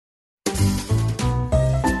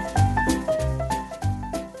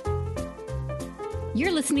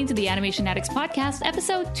You're listening to the Animation Addicts Podcast,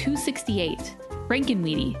 episode 268,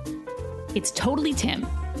 Frankenweenie. It's totally Tim.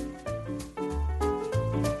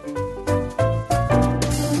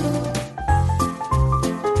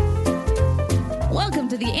 Welcome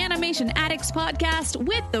to the Animation Addicts Podcast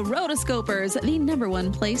with the Rotoscopers, the number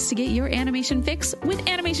one place to get your animation fix with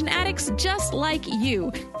animation addicts just like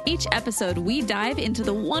you. Each episode, we dive into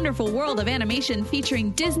the wonderful world of animation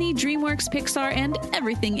featuring Disney, DreamWorks, Pixar, and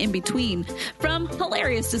everything in between. From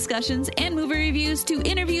hilarious discussions and movie reviews to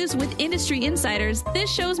interviews with industry insiders,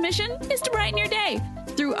 this show's mission is to brighten your day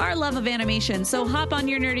through our love of animation. So hop on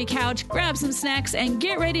your nerdy couch, grab some snacks, and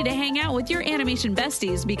get ready to hang out with your animation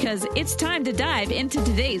besties because it's time to dive into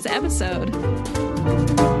today's episode.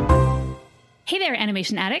 Hey there,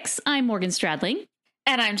 animation addicts. I'm Morgan Stradling.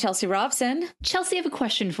 And I'm Chelsea Robson. Chelsea, I have a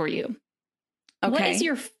question for you. Okay. What is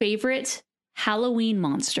your favorite Halloween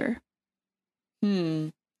monster?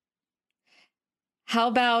 How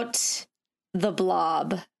about the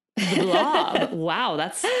Blob? The Blob. Wow,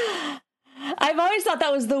 that's... I've always thought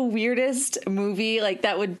that was the weirdest movie, like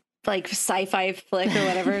that would like sci-fi flick or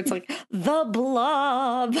whatever. It's like the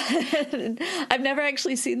Blob. I've never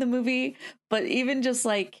actually seen the movie, but even just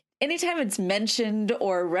like anytime it's mentioned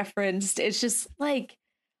or referenced, it's just like,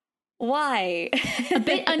 why? A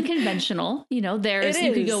bit unconventional. You know,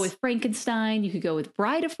 you could go with Frankenstein, you could go with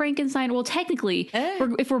Bride of Frankenstein. Well, technically,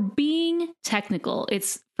 if we're being technical,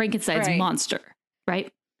 it's Frankenstein's monster,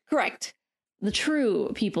 right? Correct. The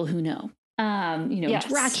true people who know. Yes.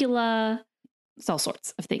 Dracula. It's all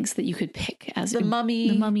sorts of things that you could pick as the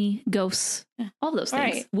mummy, ghosts, all those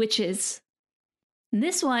things. Right. Witches.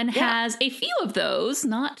 This one has a few of those,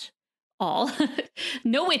 not all.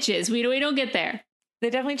 No witches. We don't get there. They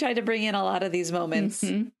definitely tried to bring in a lot of these moments.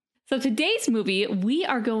 Mm-hmm. So today's movie, we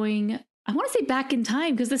are going, I want to say back in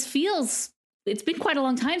time, because it's been quite a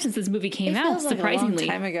long time since this movie came out, surprisingly. Like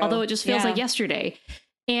a long time ago. Although it just feels like yesterday.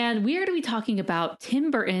 And we are going to be talking about Tim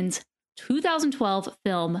Burton's 2012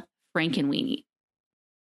 film, Frankenweenie.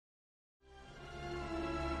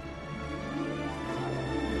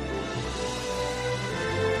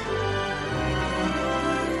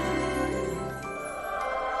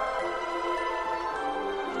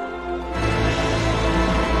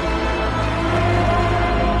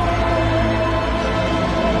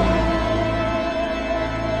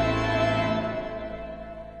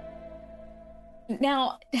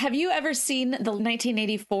 Now, have you ever seen the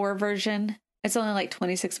 1984 version? It's only like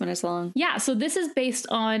 26 minutes long. Yeah, so this is based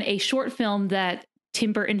on a short film that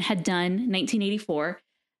Tim Burton had done in 1984.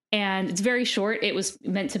 And it's very short. It was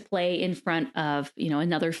meant to play in front of,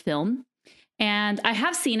 another film. And I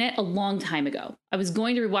have seen it a long time ago. I was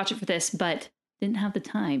going to rewatch it for this, but didn't have the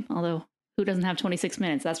time. Although, who doesn't have 26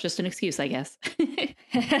 minutes? That's just an excuse, I guess.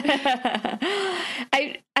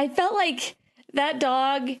 I felt like that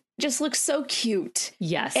dog just looks so cute.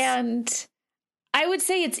 Yes. And I would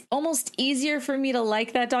say it's almost easier for me to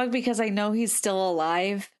like that dog because I know he's still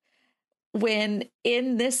alive. When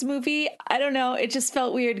in this movie, I don't know, it just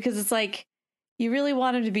felt weird because it's like, you really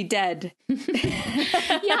want him to be dead. Yeah,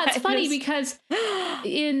 it's funny because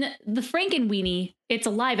in the Frankenweenie, it's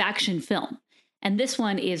a live action film. And this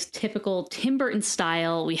one is typical Tim Burton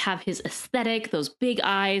style. We have his aesthetic, those big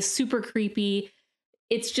eyes, super creepy.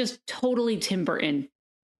 It's just totally Tim Burton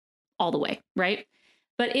all the way, right?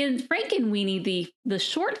 But in Frankenweenie, the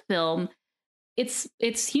short film, it's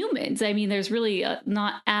humans. I mean, there's really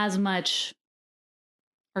not as much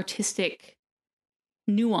artistic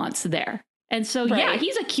nuance there. And so, yeah,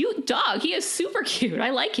 he's a cute dog. He is super cute. I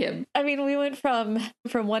like him. I mean, we went from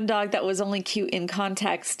one dog that was only cute in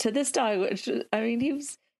context to this dog, which, I mean,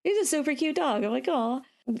 he's a super cute dog. I'm like, oh.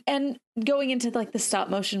 And going into like the stop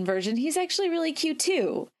motion version, he's actually really cute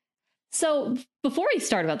too. So before we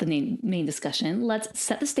start about the main discussion, let's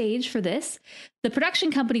set the stage for this. The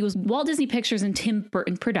production company was Walt Disney Pictures and Tim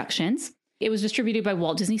Burton Productions. It was distributed by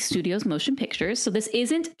Walt Disney Studios Motion Pictures. So this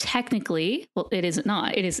isn't technically, well, it is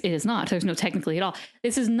not. It is not. There's no technically at all.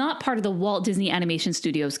 This is not part of the Walt Disney Animation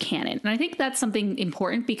Studios canon. And I think that's something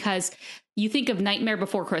important because you think of Nightmare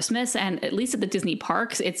Before Christmas, and at least at the Disney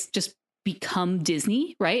parks, it's just become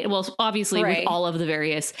Disney, right? Well, obviously with all of the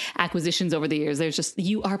various acquisitions over the years, there's just,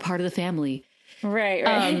 you are part of the family.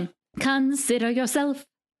 Right. Consider yourself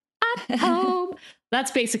at home.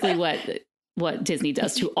 That's basically what Disney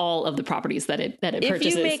does to all of the properties that it purchases.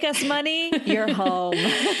 If you make us money, you're home.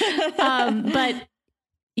 But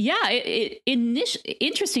yeah,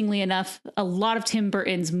 interestingly enough, a lot of Tim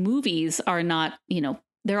Burton's movies are not,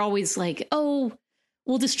 they're always like, oh,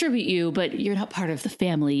 we'll distribute you, but you're not part of the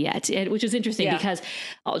family yet, which is interesting because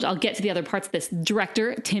I'll get to the other parts of this.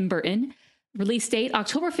 Director, Tim Burton, Release date,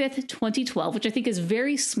 October 5th, 2012, which I think is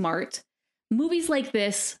very smart. Movies like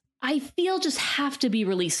this, I feel, just have to be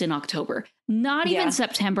released in October, not even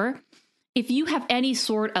September. If you have any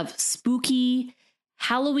sort of spooky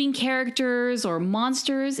Halloween characters or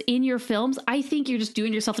monsters in your films, I think you're just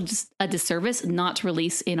doing yourself a disservice not to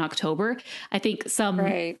release in October. I think some,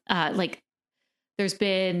 like, there's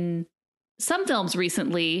been some films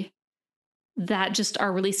recently that just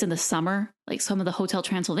are released in the summer, like some of the Hotel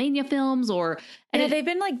Transylvania films, they've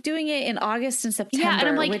been like doing it in August and September. Yeah, and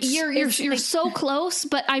I'm like, you're so close,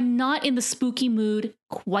 but I'm not in the spooky mood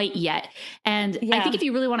quite yet. And I think if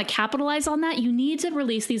you really want to capitalize on that, you need to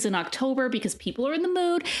release these in October because people are in the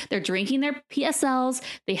mood. They're drinking their PSLs.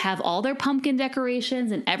 They have all their pumpkin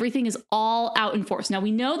decorations and everything is all out in force. Now,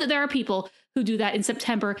 we know that there are people who do that in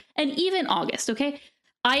September and even August, okay?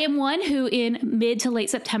 I am one who in mid to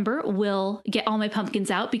late September will get all my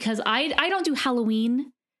pumpkins out because I don't do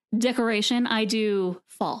Halloween decoration. I do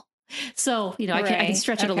fall. So, I can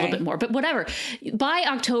stretch it a little bit more, but whatever. By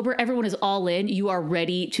October, everyone is all in. You are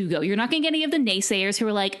ready to go. You're not going to get any of the naysayers who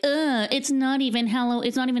are like, it's not even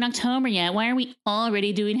October yet. Why are we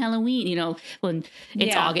already doing Halloween? When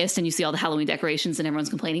it's August and you see all the Halloween decorations and everyone's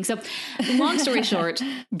complaining. So long story short,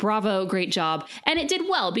 bravo, great job. And it did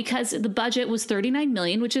well because the budget was $39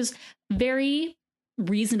 million, which is very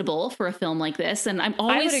reasonable for a film like this. And I'm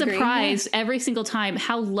always surprised every single time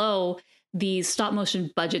how low these stop motion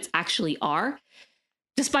budgets actually are,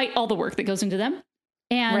 despite all the work that goes into them.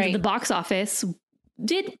 And the box office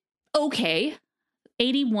did okay,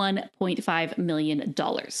 $81.5 million.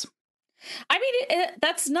 I mean,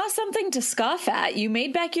 that's not something to scoff at. You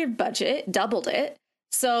made back your budget, doubled it.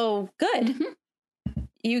 So good. Mm-hmm.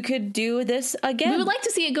 You could do this again. We would like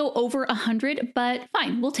to see it go over 100, but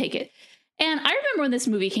fine, we'll take it. And I remember when this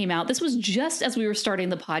movie came out, this was just as we were starting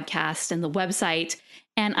the podcast and the website.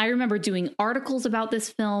 And I remember doing articles about this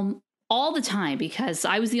film all the time because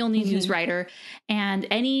I was the only news writer. And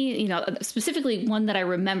specifically one that I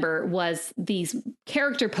remember was these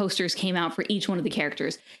character posters came out for each one of the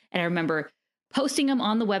characters. And I remember posting them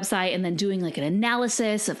on the website and then doing like an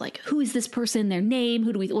analysis of like, who is this person, their name,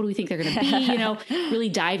 what do we think they're going to be, really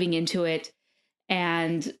diving into it.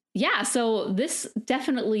 And yeah, so this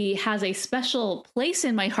definitely has a special place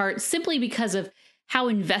in my heart simply because of how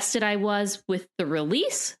invested I was with the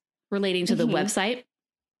release relating to the website.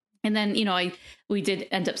 And then, we did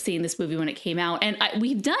end up seeing this movie when it came out and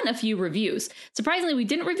we've done a few reviews. Surprisingly, we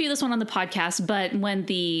didn't review this one on the podcast, but when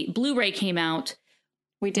the Blu-ray came out,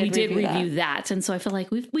 we did review that. And so I feel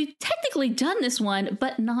like we've technically done this one,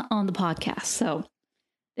 but not on the podcast. So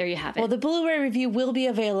there you have it. Well, the Blu-ray review will be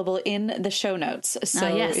available in the show notes.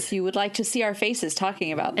 So if you would like to see our faces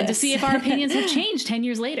talking about this. And to see if our opinions have changed 10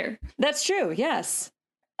 years later. That's true. Yes.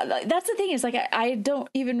 That's the thing is like, I don't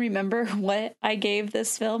even remember what I gave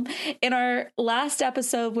this film. In our last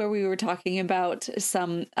episode where we were talking about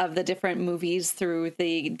some of the different movies through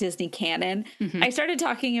the Disney canon, I started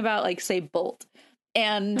talking about like, say, Bolt.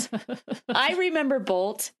 And I remember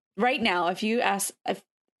Bolt right now. If you ask,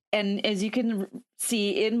 and as you can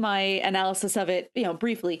see in my analysis of it,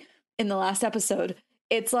 briefly in the last episode,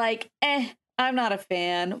 it's like, I'm not a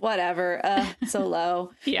fan, whatever, so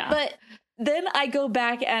low. Yeah. But then I go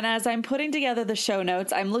back and as I'm putting together the show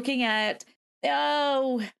notes, I'm looking at,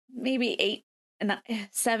 maybe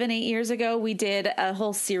 7-8 years ago, we did a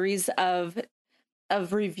whole series of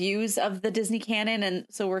reviews of the Disney canon. And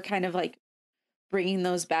so we're kind of like bringing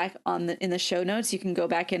those back in the show notes. You can go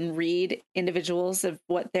back and read individuals of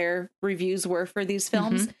what their reviews were for these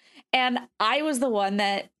films. And I was the one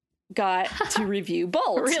that got to review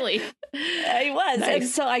Bolt. Really? I was. Nice. And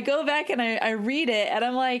so I go back and I read it and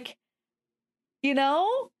I'm like,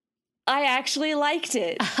 I actually liked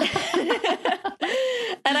it.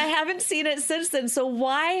 And I haven't seen it since then. So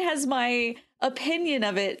why has my opinion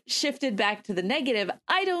of it shifted back to the negative?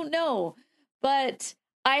 I don't know. But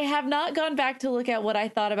I have not gone back to look at what I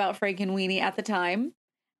thought about Frankenweenie at the time.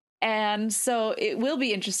 And so it will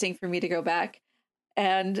be interesting for me to go back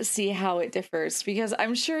and see how it differs, because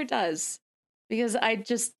I'm sure it does, because I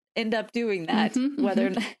just end up doing that, whether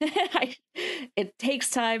or not it takes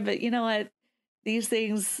time. But you know what? These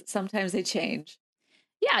things, sometimes they change.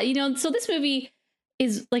 Yeah, so this movie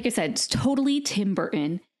is, like I said, it's totally Tim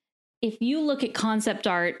Burton. If you look at concept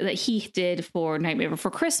art that he did for Nightmare Before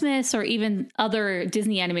Christmas or even other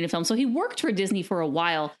Disney animated films, so he worked for Disney for a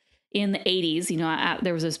while in the 80s.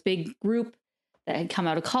 There was this big group that had come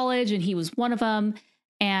out of college and he was one of them.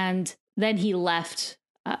 And then he left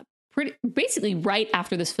basically right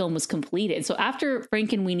after this film was completed. So after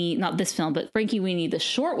Frankenweenie, not this film, but Frankenweenie, the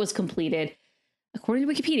short was completed, according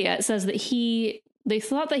to Wikipedia, it says that he they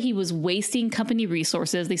thought that he was wasting company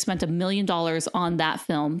resources. They spent $1 million on that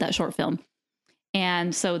film, that short film.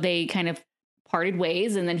 And so they kind of parted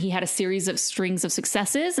ways, and then he had a series of strings of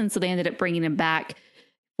successes. And so they ended up bringing him back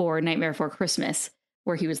for Nightmare Before Christmas,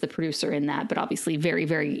 where he was the producer in that, but obviously very,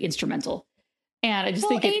 very instrumental. And I just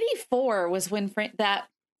think 84 was when that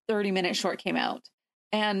 30-minute short came out.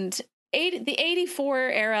 And the 84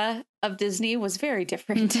 era of Disney was very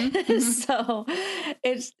different. So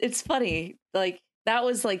it's funny. Like, that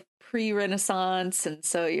was like pre-Renaissance. And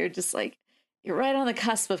so you're just like, you're right on the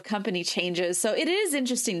cusp of company changes. So it is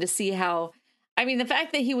interesting to see how, I mean, the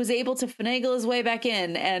fact that he was able to finagle his way back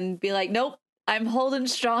in and be like, nope, I'm holding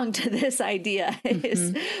strong to this idea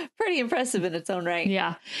is pretty impressive in its own right.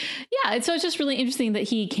 Yeah. Yeah. And so it's just really interesting that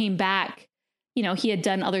he came back. You know, he had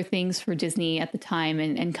done other things for Disney at the time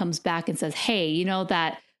and comes back and says, hey, you know,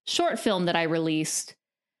 that short film that I released,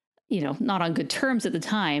 you know, not on good terms at the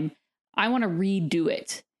time, I want to redo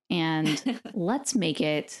it and let's make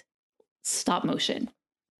it stop motion.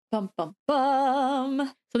 Bum, bum,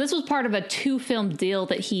 bum. So this was part of a 2-film deal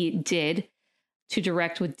that he did to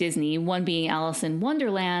direct with Disney, one being Alice in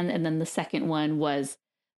Wonderland, and then the second one was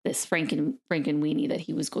this Frankenweenie that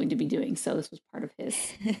he was going to be doing. So this was part of his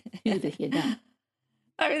two that he had done.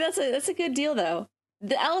 I mean, that's a good deal, though.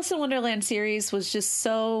 The Alice in Wonderland series was just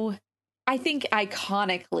so, I think,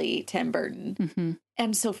 iconically Tim Burton.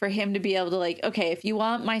 And so for him to be able to like, okay, if you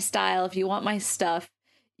want my style, if you want my stuff,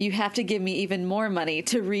 you have to give me even more money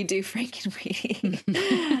to redo Frankenweenie.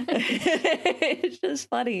 It's just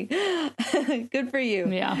funny. Good for you.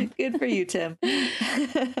 Yeah. Good for you, Tim.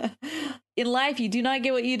 In life, you do not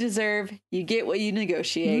get what you deserve. You get what you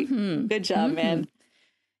negotiate. Good job, man.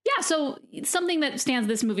 Yeah. So something that stands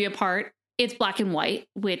this movie apart, it's black and white,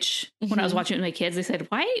 which when I was watching it with my kids, they said,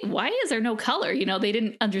 why is there no color? You know, they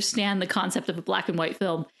didn't understand the concept of a black and white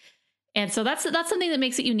film. And so that's something that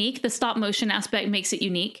makes it unique. The stop motion aspect makes it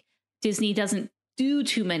unique. Disney doesn't do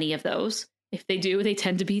too many of those. If they do, they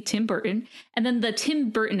tend to be Tim Burton. And then the Tim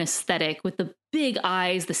Burton aesthetic with the big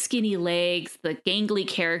eyes, the skinny legs, the gangly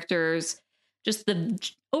characters, just the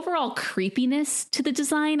overall creepiness to the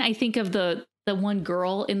design. I think of the one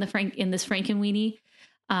girl in this Frankenweenie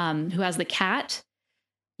who has the cat.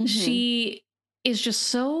 She is just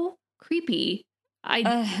so creepy. But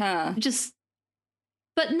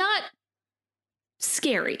not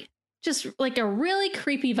scary, just like a really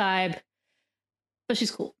creepy vibe, but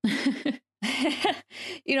she's cool.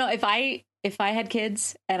 You know, if I had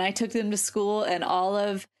kids and I took them to school and all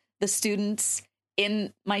of the students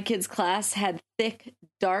in my kids' class had thick,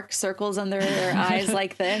 dark circles under their eyes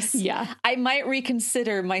like this, I might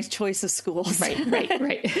reconsider my choice of schools. Right.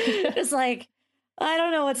 It's like, I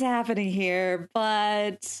don't know what's happening here,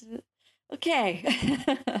 but okay.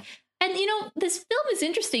 And, you know, this film is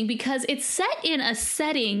interesting because it's set in a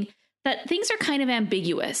setting that things are kind of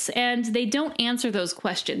ambiguous and they don't answer those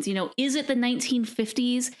questions. You know, is it the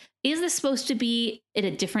 1950s? Is this supposed to be in a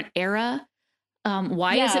different era?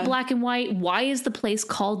 Why is it black and white? Why is the place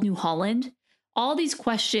called New Holland? All these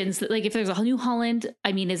questions that, like, if there's a New Holland,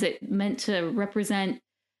 I mean, is it meant to represent,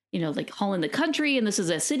 you know, like Holland, the country, and this is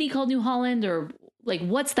a city called New Holland, or like,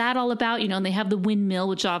 what's that all about? You know, and they have the windmill,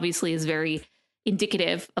 which obviously is very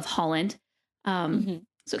indicative of Holland.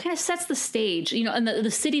 So it kind of sets the stage, you know, and the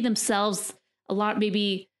city themselves, a lot,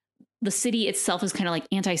 maybe the city itself is kind of like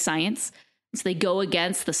anti-science. So they go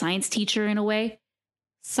against the science teacher in a way.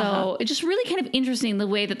 So it's just really kind of interesting the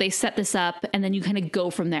way that they set this up. And then you kind of go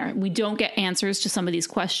from there. We don't get answers to some of these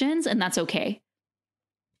questions, and that's okay.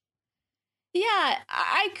 Yeah,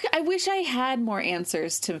 I wish I had more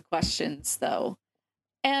answers to questions, though.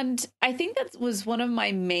 And I think that was one of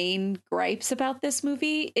my main gripes about this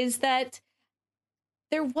movie, is that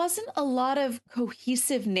there wasn't a lot of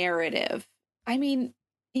cohesive narrative. I mean,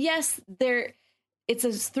 yes, it's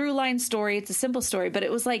a through line story. It's a simple story, but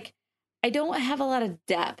it was like, I don't have a lot of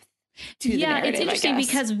depth to the narrative. Yeah, it's interesting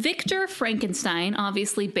because Victor Frankenstein,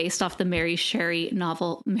 obviously based off the Mary Shelley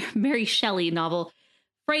novel,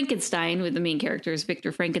 Frankenstein, with the main characters,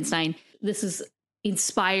 Victor Frankenstein. This is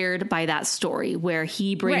inspired by that story where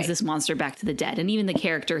he brings this monster back to the dead. And even the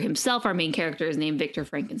character himself, our main character, is named Victor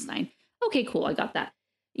Frankenstein. Okay, cool. I got that.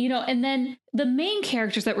 You know, and then the main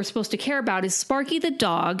characters that we're supposed to care about is Sparky the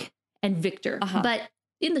dog and Victor. But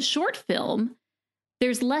in the short film,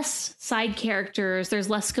 there's less side characters. There's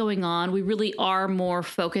less going on. We really are more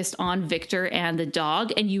focused on Victor and the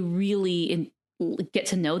dog, and you really get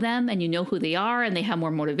to know them and you know who they are and they have more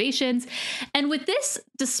motivations. And with this,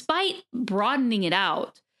 despite broadening it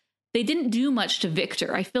out, they didn't do much to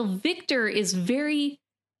Victor. I feel Victor is very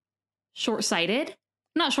short-sighted.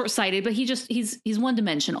 not short-sighted, but he's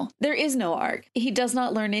one-dimensional. There is no arc. He does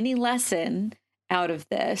not learn any lesson out of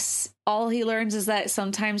this. All he learns is that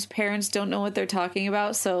sometimes parents don't know what they're talking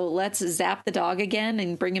about, so let's zap the dog again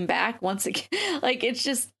and bring him back once again. Like, it's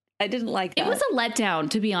just, I didn't like that. It was a letdown,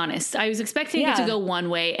 to be honest. I was expecting it to go one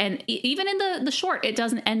way, and even in the short, it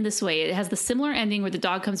doesn't end this way. It has the similar ending where the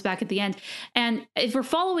dog comes back at the end. And if we're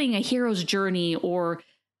following a hero's journey or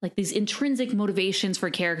like these intrinsic motivations for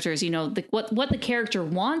characters, what the character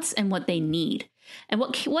wants and what they need. And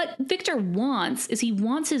what Victor wants is he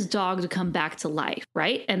wants his dog to come back to life,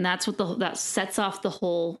 right? And that's what that sets off the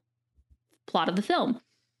whole plot of the film.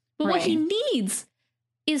 But what he needs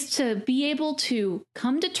is to be able to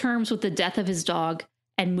come to terms with the death of his dog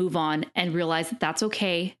and move on and realize that that's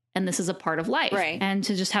okay. And this is a part of life. Right. And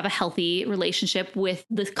to just have a healthy relationship with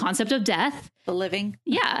the concept of death. The living.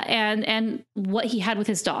 Yeah. And what he had with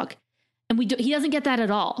his dog. And he doesn't get that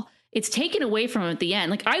at all. It's taken away from him at the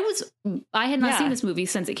end. Like I had not seen this movie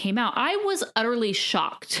since it came out. I was utterly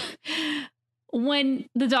shocked when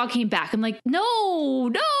the dog came back. I'm like,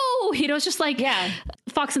 no. It's just like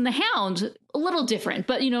Fox and the Hound, a little different.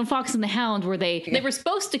 But, Fox and the Hound, where they were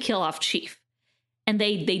supposed to kill off Chief. And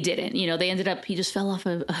they didn't, they ended up, he just fell off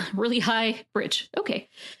a really high bridge. Okay.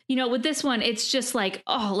 With this one, it's just like,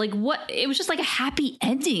 what? It was just like a happy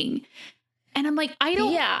ending. And I'm like, I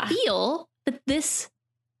don't feel that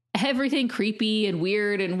everything creepy and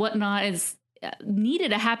weird and whatnot is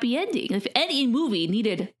needed a happy ending. If any movie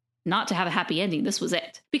needed not to have a happy ending, this was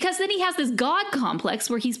it. Because then he has this God complex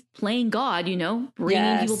where he's playing God,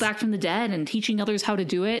 bringing people back from the dead and teaching others how to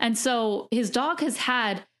do it. And so his dog has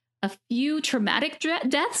had a few traumatic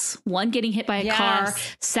deaths, one getting hit by a car,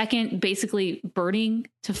 second basically burning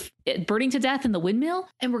to death in the windmill,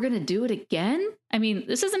 and we're going to do it again? I mean,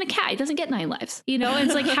 this isn't a cat. It doesn't get 9 lives. And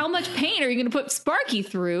it's like, how much pain are you going to put Sparky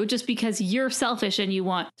through just because you're selfish and you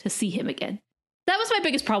want to see him again? That was my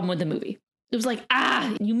biggest problem with the movie. It was like,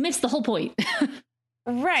 you missed the whole point.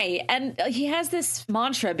 Right. And he has this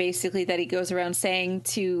mantra basically that he goes around saying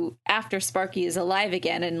to after Sparky is alive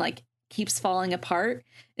again and like keeps falling apart.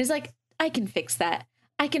 He's like, I can fix that.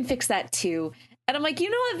 I can fix that too. And I'm like, you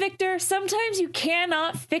know what, Victor? Sometimes you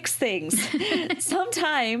cannot fix things.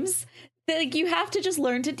 Sometimes you have to just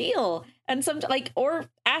learn to deal. And or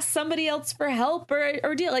ask somebody else for help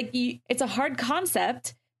or deal. It's a hard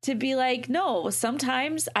concept to be like, no,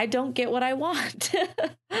 sometimes I don't get what I want.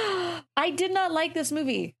 I did not like this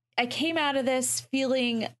movie. I came out of this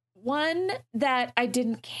feeling, one, that I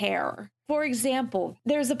didn't care. For example,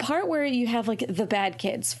 there's a part where you have like the bad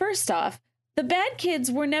kids. First off, the bad kids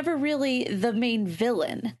were never really the main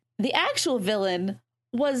villain. The actual villain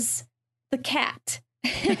was the cat.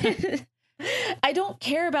 I don't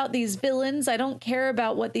care about these villains. I don't care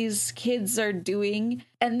about what these kids are doing.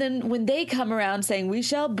 And then when they come around saying, we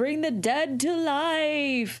shall bring the dead to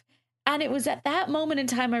life. And it was at that moment in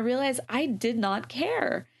time I realized I did not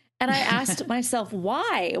care. And I asked myself,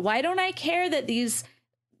 why? Why don't I care that these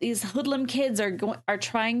hoodlum kids are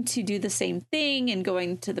trying to do the same thing and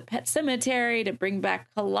going to the pet cemetery to bring back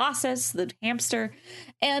Colossus, the hamster?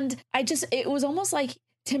 And it was almost like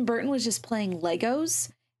Tim Burton was just playing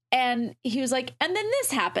Legos. And he was like, and then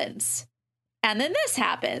this happens. And then this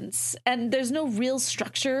happens. And there's no real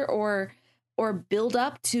structure or build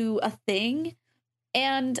up to a thing.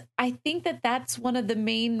 And I think that that's one of the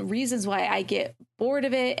main reasons why I get bored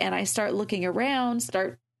of it. And I start looking around,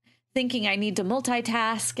 start thinking I need to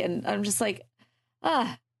multitask. And I'm just like,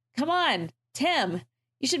 come on, Tim.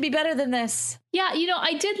 You should be better than this. Yeah,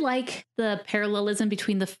 I did like the parallelism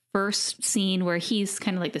between the first scene where he's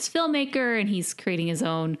kind of like this filmmaker and he's creating his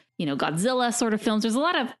own, Godzilla sort of films. There's a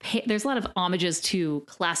lot of homages to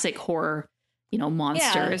classic horror,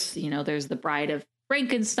 monsters. Yeah. There's the Bride of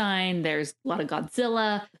Frankenstein. There's a lot of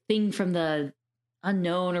Godzilla, Thing from the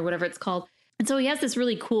Unknown or whatever it's called. And so he has this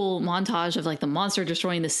really cool montage of like the monster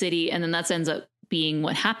destroying the city. And then that ends up being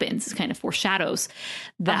what happens. It kind of foreshadows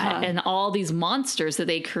that. And all these monsters that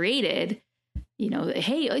they created,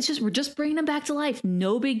 hey, we're just bringing them back to life.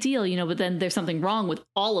 No big deal, but then there's something wrong with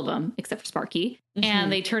all of them except for Sparky. Mm-hmm.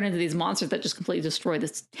 And they turn into these monsters that just completely destroy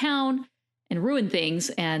this town and ruin things.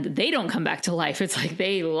 And they don't come back to life. It's like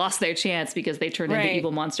they lost their chance because they turned into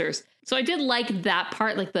evil monsters. So I did like that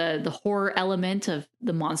part, like the horror element of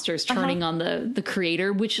the monsters turning on the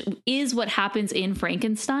creator, which is what happens in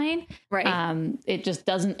Frankenstein. Right. It just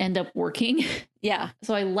doesn't end up working. Yeah.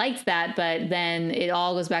 So I liked that. But then it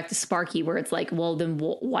all goes back to Sparky, where it's like, well, then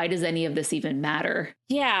why does any of this even matter?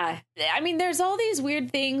 Yeah. I mean, there's all these weird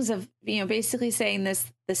things of, basically saying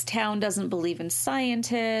this town doesn't believe in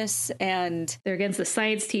scientists and they're against the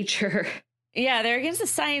science teacher. Yeah, they're against a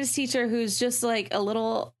science teacher who's just like a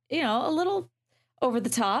little over the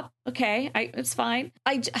top. Okay, it's fine.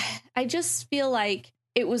 I just feel like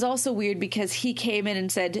it was also weird because he came in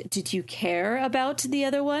and said, "Did you care about the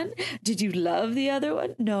other one? Did you love the other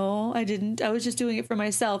one?" No, I didn't. I was just doing it for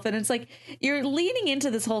myself. And it's like, you're leaning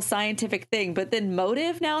into this whole scientific thing, but then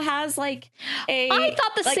Motive now has like I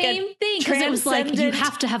thought the same thing, because it was like, you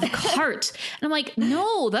have to have a cart. And I'm like,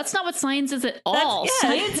 no, that's not what science is at all.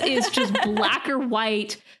 Science is just black or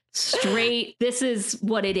white, straight. This is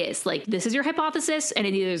what it is. Like, this is your hypothesis, and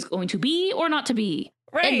it either is going to be or not to be.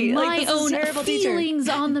 Right. And my like, own feelings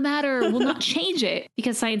on the matter will not change it,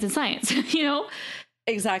 because science is science, you know?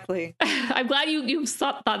 Exactly. I'm glad you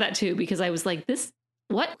thought that too, because I was like,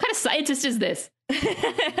 what kind of scientist is this?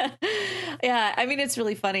 Yeah, I mean, it's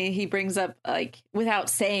really funny. He brings up, like, without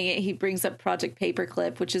saying it, he brings up Project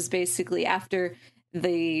Paperclip, which is basically after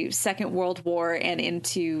the Second World War and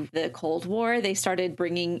into the Cold War, they started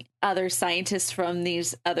bringing other scientists from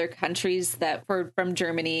these other countries that were from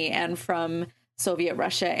Germany and from Soviet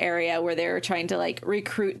Russia area, where they were trying to like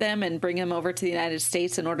recruit them and bring them over to the United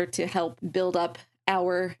States in order to help build up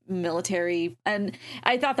our military. And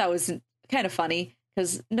I thought that was kind of funny,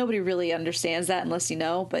 because nobody really understands that unless you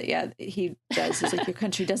know. But yeah, he does. He's like, your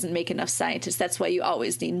country doesn't make enough scientists. That's why you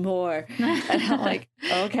always need more. And I'm like,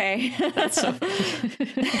 okay. That's so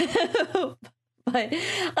But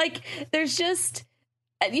like, there's just,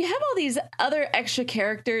 you have all these other extra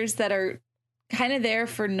characters that are kind of there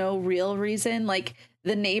for no real reason. Like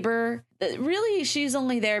the neighbor, really, she's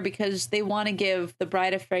only there because they want to give the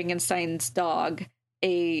Bride of Frankenstein's dog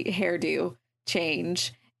a hairdo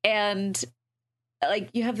change. And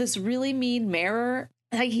like, you have this really mean mayor.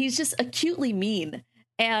 Like, he's just acutely mean,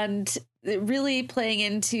 and really playing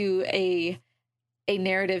into a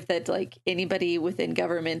narrative that like anybody within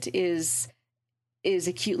government is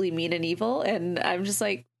acutely mean and evil. And I'm just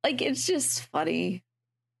like it's just funny.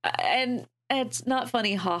 And it's not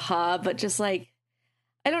funny, haha, but just like,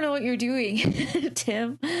 I don't know what you're doing,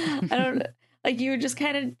 Tim. I don't like, you were just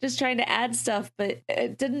kind of just trying to add stuff, but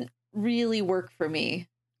it didn't really work for me.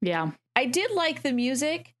 Yeah. I did like the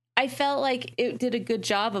music. I felt like it did a good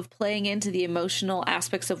job of playing into the emotional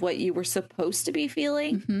aspects of what you were supposed to be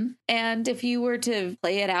feeling. Mm-hmm. And if you were to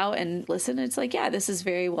play it out and listen, it's like, yeah, this is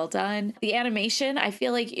very well done. The animation, I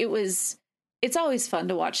feel like it's always fun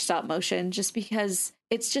to watch stop motion, just because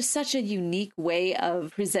it's just such a unique way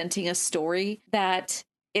of presenting a story that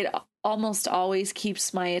it almost always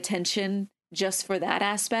keeps my attention just for that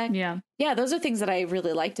aspect. Yeah. Yeah, those are things that I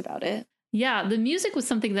really liked about it. Yeah, the music was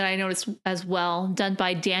something that I noticed as well, done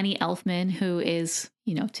by Danny Elfman, who is,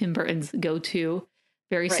 Tim Burton's go-to,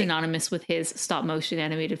 very synonymous with his stop motion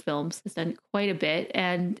animated films. Has done quite a bit,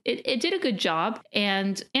 and it did a good job.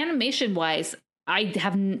 And animation wise, I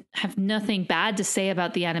have nothing bad to say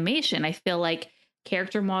about the animation. I feel like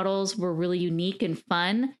character models were really unique and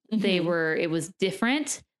fun. Mm-hmm. It was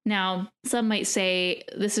different. Now, some might say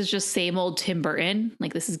this is just same old Tim Burton,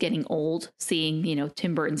 like this is getting old seeing,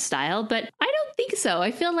 Tim Burton style, but I don't think so. I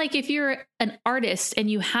feel like if you're an artist and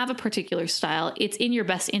you have a particular style, it's in your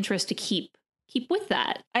best interest to keep with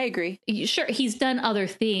that. I agree. Sure, he's done other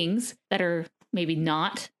things that are maybe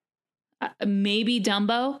not. Maybe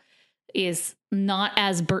Dumbo is not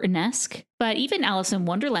as Burton-esque, but even Alice in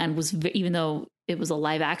Wonderland was, even though it was a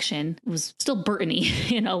live action, it was still Burton-y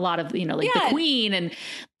in a lot of, the Queen and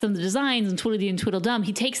some of the designs and Tweedledee and Tweedledum.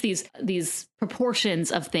 He takes these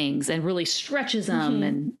proportions of things and really stretches them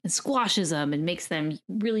and squashes them and makes them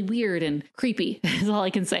really weird and creepy is all I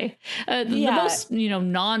can say. The most,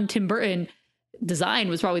 non-Tim Burton design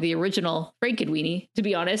was probably the original Frankenweenie, to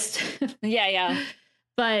be honest. Yeah.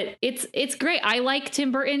 But it's great. I like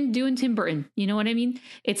Tim Burton doing Tim Burton. You know what I mean?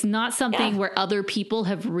 It's not something where other people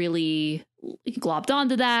have really globbed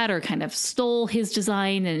onto that or kind of stole his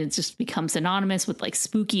design and it's just become synonymous with like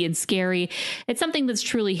spooky and scary. It's something that's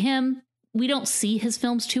truly him. We don't see his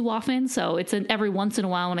films too often. So it's every once in a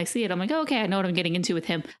while when I see it, I'm like, oh, okay, I know what I'm getting into with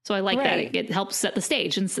him. So I like that. It helps set the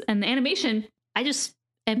stage. And the animation, I just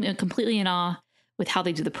am completely in awe with how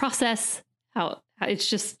they do the process, how it's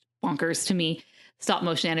just bonkers to me. Stop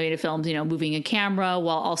motion animated films, moving a camera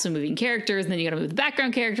while also moving characters. And then you got to move the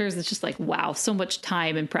background characters. It's just like, wow, so much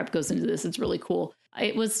time and prep goes into this. It's really cool.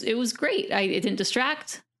 It was great. It didn't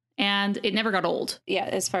distract and it never got old. Yeah.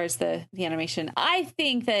 As far as the animation, I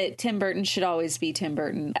think that Tim Burton should always be Tim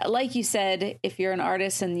Burton. Like you said, if you're an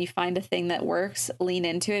artist and you find a thing that works, lean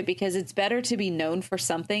into it, because it's better to be known for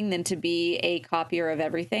something than to be a copier of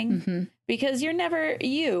everything. Mm-hmm. Because you're never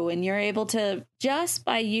you, and you're able to, just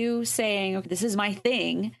by you saying, this is my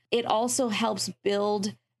thing, it also helps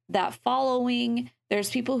build that following, There's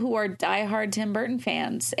people who are diehard Tim Burton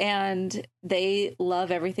fans and they love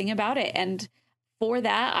everything about it. And for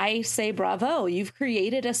that, I say bravo. You've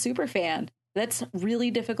created a super fan. That's really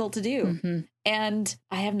difficult to do. Mm-hmm. And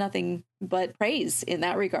I have nothing but praise in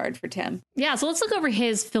that regard for Tim. Yeah, so let's look over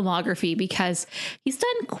his filmography because he's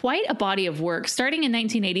done quite a body of work, starting in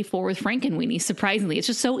 1984 with Frankenweenie. Surprisingly, it's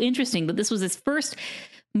just so interesting that this was his first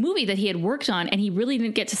movie that he had worked on, and he really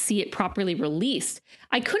didn't get to see it properly released.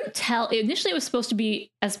 I couldn't tell. Initially, it was supposed to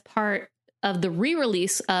be as part of the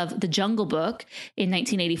re-release of The Jungle Book in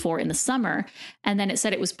 1984 in the summer, and then it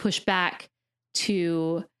said it was pushed back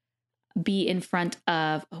to be in front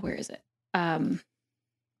of, where is it?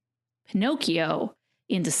 Pinocchio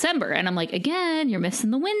in December. And I'm like, again, you're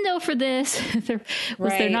missing the window for this.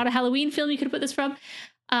 Was there not a Halloween film you could put this from?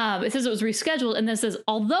 It says it was rescheduled, and then it says,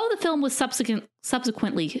 although the film was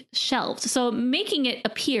subsequently shelved, so making it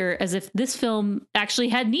appear as if this film actually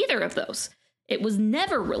had neither of those. It was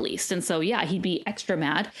never released. And so, yeah, he'd be extra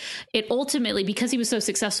mad. It ultimately, because he was so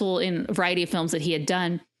successful in a variety of films that he had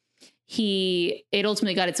done, it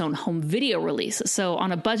ultimately got its own home video release. So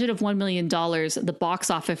on a budget of $1 million, the box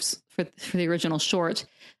office for the original short,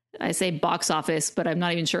 I say box office, but I'm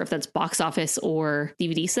not even sure if that's box office or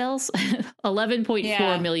DVD sales,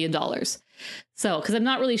 $11.4 million. So, because I'm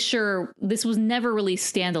not really sure, this was never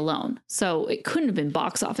released standalone. So it couldn't have been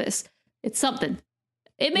box office. It's something.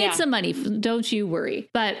 It made some money. Don't you worry.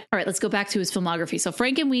 But all right, let's go back to his filmography. So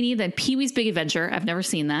Frankenweenie, then Pee-wee's Big Adventure. I've never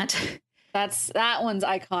seen that. That one's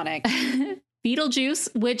iconic.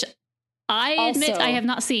 Beetlejuice, which I admit I have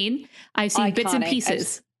not seen. I've seen bits and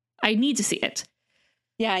pieces. I need to see it.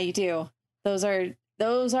 Yeah, you do. Those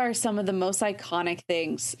are some of the most iconic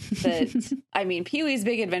things that, I mean, Pee-wee's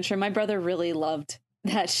Big Adventure, my brother really loved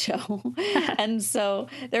that show. And so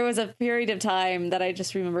there was a period of time that I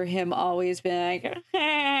just remember him always being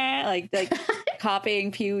like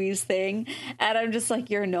copying Pee-wee's thing. And I'm just like,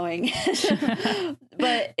 you're annoying.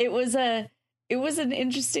 But it's an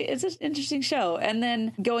interesting show. And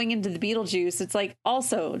then going into the Beetlejuice, it's like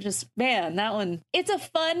also just, man, that one, it's a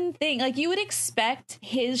fun thing. Like you would expect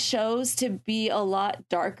his shows to be a lot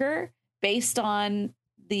darker based on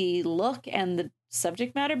the look and the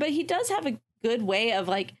subject matter, but he does have a good way of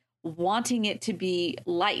like wanting it to be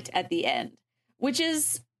light at the end, which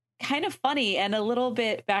is kind of funny and a little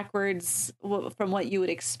bit backwards from what you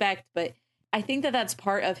would expect. But I think that that's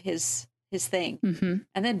part of his thing. Mm-hmm.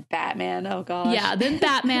 And then Batman. Oh gosh. Yeah. Then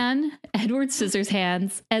Batman, Edward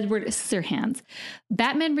Scissorhands.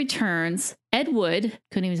 Batman Returns, Ed Wood.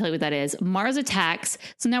 Couldn't even tell you what that is. Mars Attacks.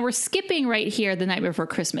 So now we're skipping right here, The Nightmare Before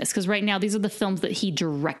Christmas. Because right now these are the films that he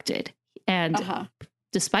directed. And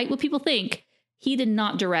despite what people think, he did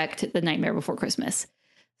not direct The Nightmare Before Christmas.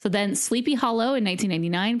 So then Sleepy Hollow in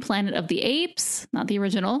 1999, Planet of the Apes, not the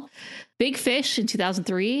original. Big Fish in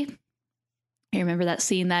 2003. I remember that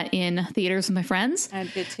seeing that in theaters with my friends. I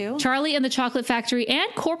did too. Charlie and the Chocolate Factory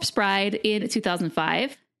and Corpse Bride in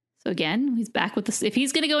 2005. So again, he's back with this. If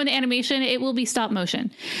he's going to go into animation, it will be stop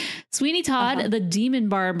motion. Sweeney Todd, The Demon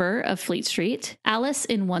Barber of Fleet Street, Alice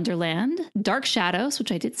in Wonderland, Dark Shadows,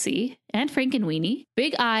 which I did see, and Frankenweenie,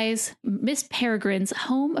 Big Eyes, Miss Peregrine's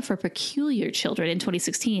Home for Peculiar Children in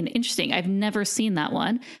 2016. Interesting. I've never seen that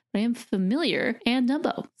one, but I am familiar, and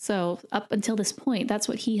Dumbo. So up until this point, that's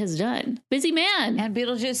what he has done. Busy man. And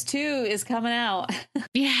Beetlejuice 2 is coming out.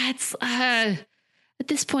 Yeah, it's at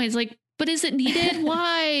this point, it's like, but is it needed?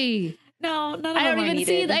 Why? No, none of them are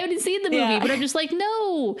needed. I haven't seen the movie, but I'm just like,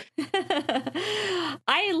 no.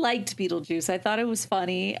 I liked Beetlejuice. I thought it was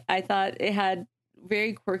funny. I thought it had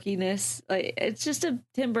very quirkiness. Like, it's just a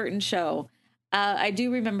Tim Burton show. I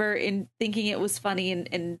do remember in thinking it was funny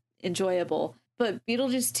and enjoyable. But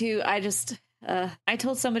Beetlejuice 2, I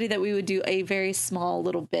told somebody that we would do a very small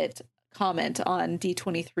little bit comment on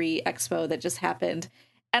D23 Expo that just happened.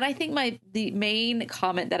 And I think the main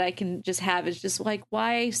comment that I can just have is just like,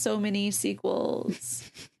 why so many sequels?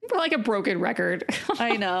 We're like a broken record.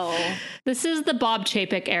 I know. This is the Bob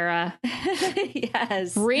Chapek era.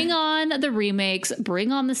 Yes. Bring on the remakes,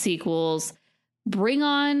 bring on the sequels, bring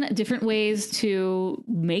on different ways to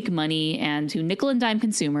make money and to nickel and dime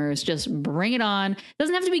consumers. Just bring it on. It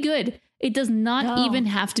doesn't have to be good. It does not even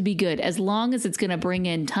have to be good. As long as it's going to bring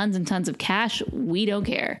in tons and tons of cash, we don't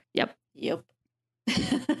care. Yep.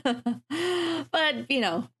 But,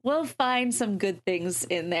 we'll find some good things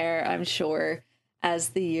in there, I'm sure, as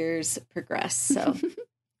the years progress. So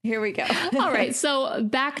here we go. All right. So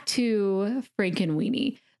back to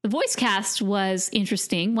Frankenweenie. The voice cast was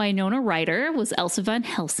interesting. Winona Ryder was Elsa Van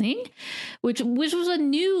Helsing, which was a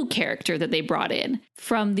new character that they brought in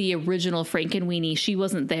from the original Frankenweenie. She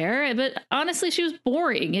wasn't there, but honestly, she was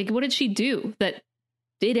boring. Like, what did she do that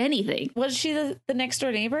did anything. Was she the next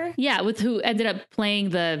door neighbor? Yeah, with who ended up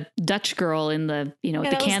playing the Dutch girl in the, with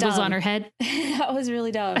the candles on her head. That was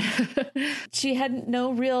really dumb. She had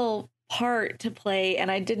no real part to play,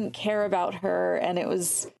 and I didn't care about her. And it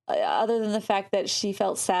was, other than the fact that she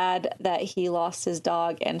felt sad that he lost his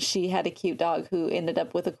dog, and she had a cute dog who ended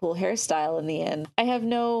up with a cool hairstyle in the end. I have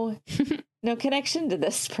no connection to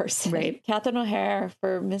this person. Right. Catherine O'Hara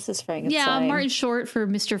for Mrs. Frankenstein. Yeah, Martin Short for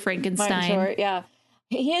Mr. Frankenstein. Martin Short, yeah.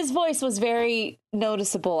 His voice was very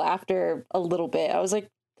noticeable after a little bit. I was like,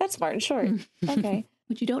 that's Martin Short. Okay.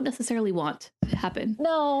 Which you don't necessarily want to happen.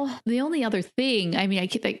 No. The only other thing, I mean,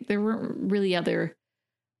 there weren't really other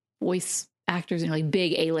voice actors, like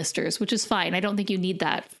big A-listers, which is fine. I don't think you need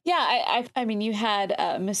that. Yeah, I mean, you had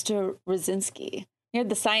Mr. Rosinski. You had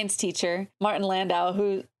the science teacher, Martin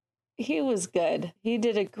Landau, he was good. He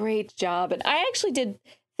did a great job. And I actually did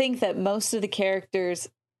think that most of the characters,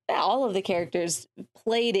 all of the characters,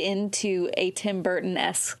 played into a Tim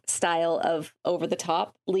Burton-esque style of over the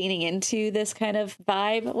top, leaning into this kind of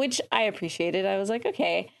vibe, which I appreciated. I was like,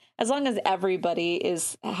 okay, as long as everybody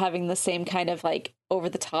is having the same kind of like over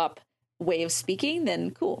the top way of speaking, then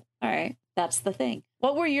cool. All right, that's the thing.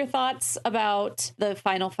 What were your thoughts about the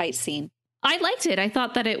final fight scene? I liked it. I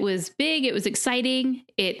thought that it was big. It was exciting.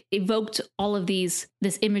 It evoked all of this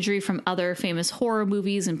imagery from other famous horror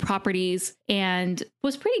movies and properties, and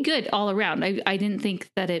was pretty good all around. I didn't think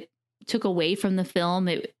that it took away from the film.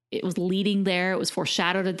 It was leading there. It was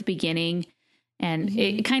foreshadowed at the beginning, and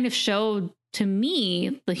it kind of showed to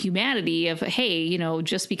me the humanity of, hey,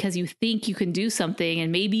 just because you think you can do something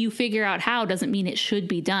and maybe you figure out how doesn't mean it should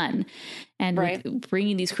be done. And with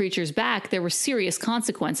bringing these creatures back, there were serious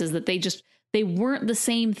consequences that they weren't the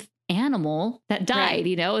same animal that died.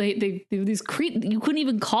 They these you couldn't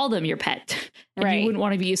even call them your pet, and you wouldn't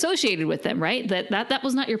want to be associated with them, right? That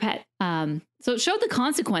was not your pet. So it showed the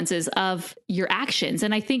consequences of your actions,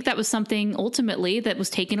 and I think that was something ultimately that was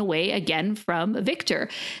taken away again from Victor.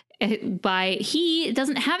 He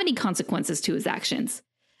doesn't have any consequences to his actions.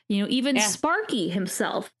 Even Sparky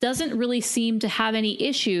himself doesn't really seem to have any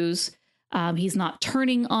issues. He's not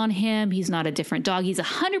turning on him. He's not a different dog. He's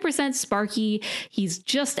 100% Sparky. He's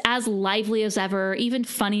just as lively as ever, even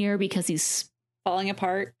funnier because he's falling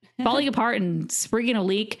apart and springing a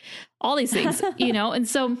leak, all these things, And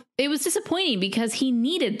so it was disappointing because he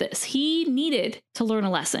needed this. He needed to learn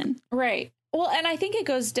a lesson. Right. Well, and I think it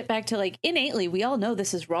goes back to like innately, we all know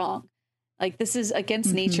this is wrong. Like this is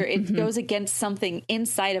against nature. It goes against something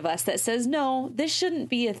inside of us that says, no, this shouldn't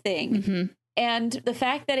be a thing. And the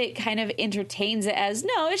fact that it kind of entertains it as,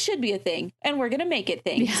 no, it should be a thing and we're going to make it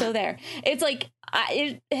thing. Yeah. So there, it's like,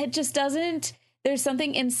 it just doesn't, there's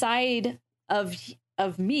something inside of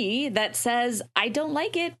me that says, I don't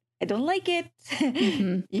like it. I don't like it.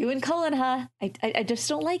 You and Cullen, huh? I just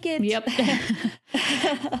don't like it. Yep.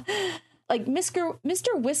 Like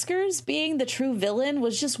Mr. Whiskers being the true villain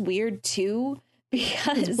was just weird too,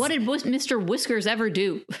 because what did Mr. Whiskers ever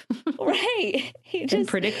do? Right. He can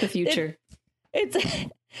predict the future.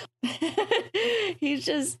 He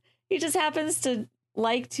just happens to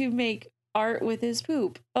like to make art with his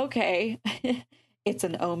poop. Okay. It's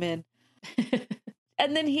an omen.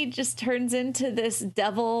 And then he just turns into this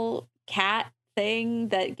devil cat thing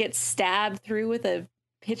that gets stabbed through with a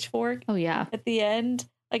pitchfork. Oh yeah. At the end.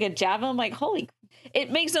 Like a javelin, I'm like, holy, it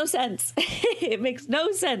makes no sense. It makes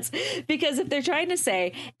no sense, because if they're trying to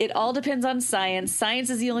say it all depends on science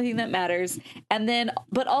is the only thing that matters. And then,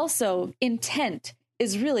 but also intent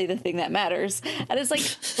is really the thing that matters. And it's like,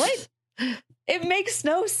 what? It makes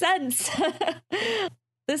no sense.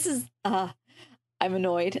 This is, I'm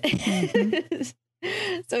annoyed.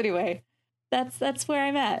 So anyway, that's where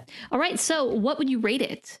I'm at. All right. So what would you rate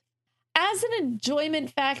it? As an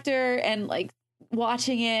enjoyment factor and like,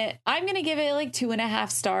 watching it, I'm gonna give it like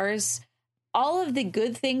 2.5 stars. All of the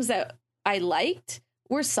good things that I liked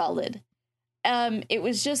were solid. It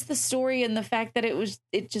was just the story and the fact that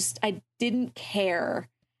I didn't care,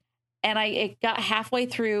 and it got halfway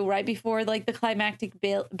through, right before like the climactic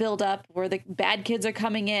build up where the bad kids are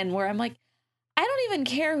coming in, where I'm like, I don't even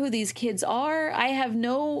care who these kids are. I have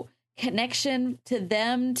no connection to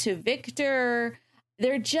them, to Victor.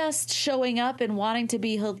 They're just showing up and wanting to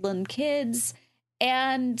be hoodlum kids.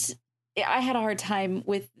 And I had a hard time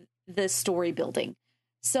with the story building.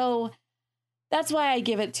 So that's why I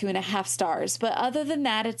give it 2.5 stars. But other than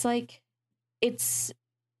that, it's like, it's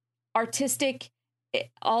artistic.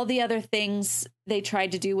 All the other things they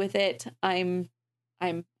tried to do with it, I'm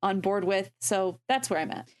on board with. So that's where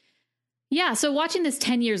I'm at. Yeah. So watching this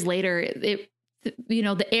 10 years later,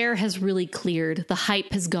 the air has really cleared. The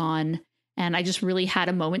hype has gone. And I just really had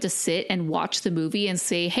a moment to sit and watch the movie and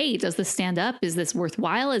say, hey, does this stand up? Is this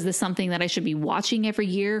worthwhile? Is this something that I should be watching every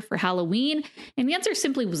year for Halloween? And the answer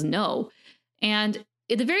simply was no. And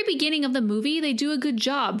at the very beginning of the movie, they do a good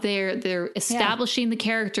job. They're establishing the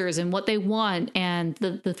characters and what they want and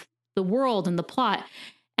the world and the plot.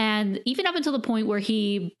 And even up until the point where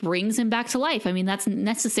he brings him back to life. I mean, that's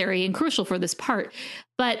necessary and crucial for this part.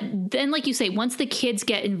 But then, like you say, once the kids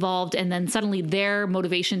get involved and then suddenly their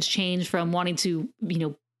motivations change from wanting to,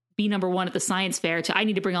 be number one at the science fair to I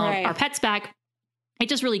need to bring all our pets back. It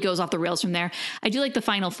just really goes off the rails from there. I do like the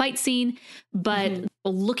final fight scene, but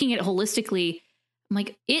looking at it holistically, I'm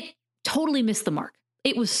like, it totally missed the mark.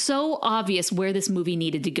 It was so obvious where this movie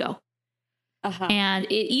needed to go. And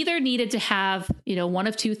it either needed to have, one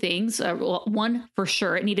of two things. One, for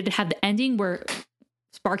sure, it needed to have the ending where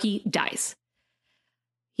Sparky dies.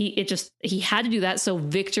 He had to do that so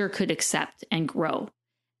Victor could accept and grow.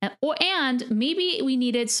 And maybe we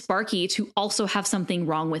needed Sparky to also have something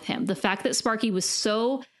wrong with him. The fact that Sparky was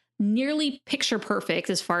so nearly picture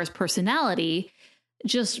perfect as far as personality,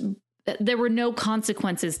 just there were no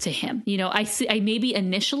consequences to him. I maybe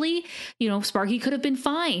initially, Sparky could have been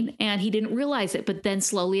fine and he didn't realize it. But then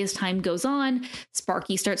slowly as time goes on,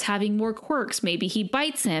 Sparky starts having more quirks. Maybe he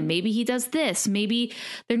bites him. Maybe he does this. Maybe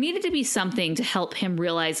there needed to be something to help him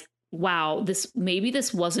realize, wow, this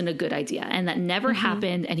wasn't a good idea. And that never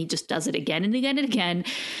happened. And he just does it again and again and again.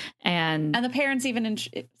 And the parents even,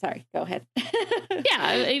 sorry, go ahead.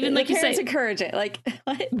 Yeah. Even like you say, encourage it. Like,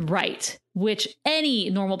 what? Right. Which any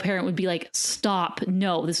normal parent would be like, stop.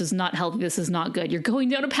 No, this is not healthy. This is not good. You're going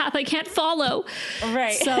down a path I can't follow.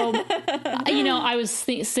 Right. So, I was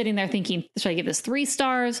sitting there thinking, should I give this 3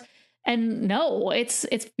 stars? And no, it's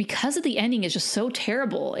because of the ending is just so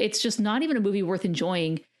terrible. It's just not even a movie worth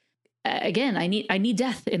enjoying. Again, I need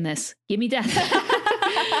death in this. Give me death.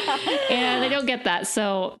 And I don't get that.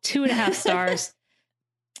 So 2.5 stars.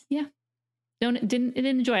 Yeah. Didn't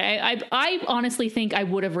enjoy it. I honestly think I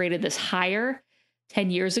would have rated this higher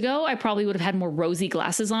 10 years ago. I probably would have had more rosy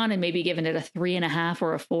glasses on and maybe given it a 3.5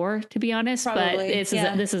 or a 4, to be honest. Probably,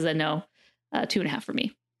 but this is a no, 2.5 for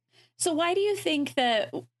me. So why do you think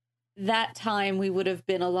that time we would have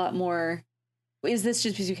been a lot more? Is this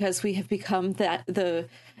just because we have become the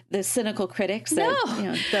cynical critics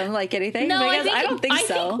that don't like anything? No, I don't think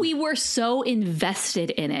so. I think we were so invested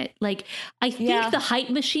in it. Like, I think the hype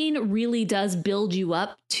machine really does build you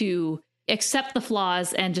up to accept the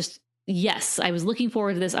flaws and just, yes, I was looking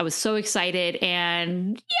forward to this. I was so excited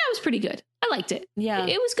and it was pretty good. I liked it. Yeah.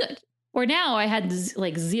 It was good. Or now I had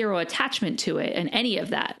like zero attachment to it and any of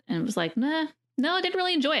that. And it was like, no, I didn't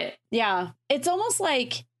really enjoy it. Yeah. It's almost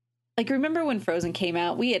like remember when Frozen came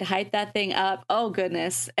out, we had hyped that thing up. Oh,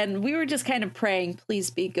 goodness. And we were just kind of praying, please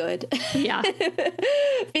be good. Yeah.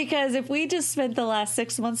 Because if we just spent the last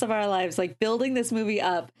 6 months of our lives, like building this movie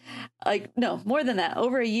up, like, no, more than that,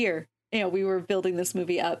 over a year, we were building this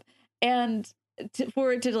movie up. And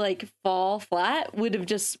for it to like fall flat would have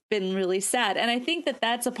just been really sad. And I think that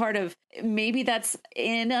that's a part of, maybe that's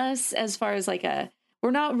in us as far as like we're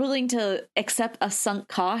not willing to accept a sunk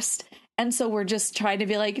cost. And so we're just trying to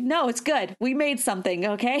be like, no, it's good. We made something.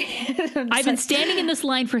 Okay. I've been standing in this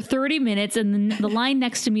line for 30 minutes and the line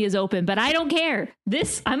next to me is open, but I don't care.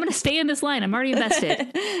 I'm going to stay in this line. I'm already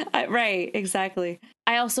invested. Right. Exactly.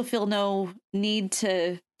 I also feel no need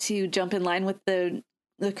to jump in line with the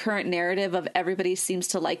current narrative of everybody seems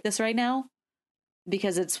to like this right now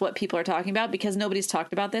because it's what people are talking about, because nobody's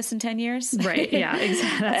talked about this in 10 years. Right. Yeah,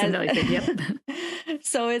 exactly. That's another thing. Yep.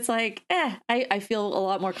 So it's like, I feel a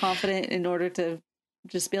lot more confident in order to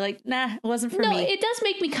just be like, nah, it wasn't for me. No, it does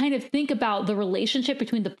make me kind of think about the relationship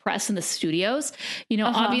between the press and the studios.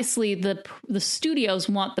 Obviously the studios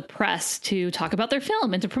want the press to talk about their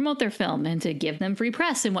film and to promote their film and to give them free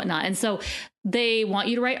press and whatnot. And so they want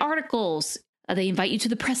you to write articles. They invite you to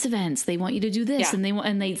the press events. They want you to do this, and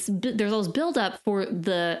there's those build up for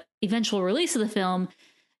the eventual release of the film.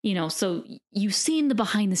 So you've seen the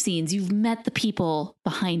behind the scenes, you've met the people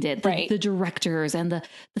behind it, the directors and the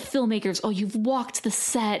filmmakers. Oh, you've walked the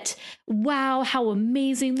set. Wow, how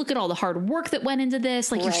amazing! Look at all the hard work that went into this.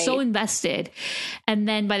 Like you're so invested, and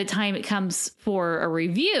then by the time it comes for a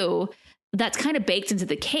review, that's kind of baked into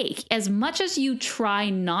the cake. As much as you try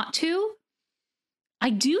not to,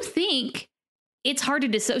 I do think it's hard to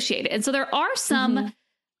dissociate it. And so there are some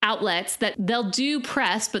outlets that they'll do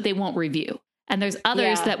press, but they won't review. And there's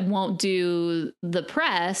others that won't do the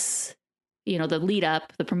press, the lead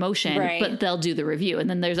up, the promotion, but they'll do the review. And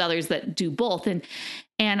then there's others that do both. And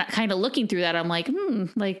kind of looking through that, I'm like,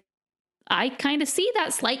 I kind of see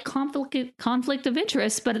that slight conflict of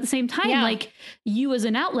interest, but at the same time, like you as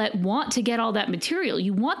an outlet want to get all that material.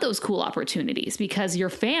 You want those cool opportunities because your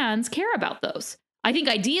fans care about those. I think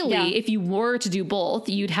ideally, if you were to do both,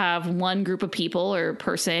 you'd have one group of people or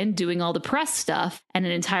person doing all the press stuff and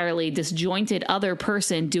an entirely disjointed other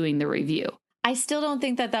person doing the review. I still don't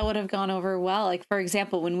think that would have gone over well. Like, for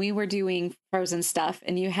example, when we were doing Frozen stuff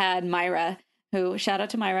and you had Myra, who, shout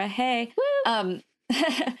out to Myra, hey,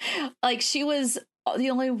 like she was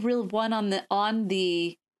the only real one on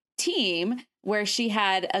the team where she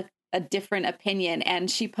had a different opinion, and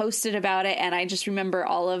she posted about it. And I just remember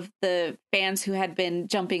all of the fans who had been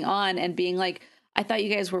jumping on and being like, I thought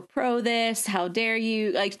you guys were pro this. How dare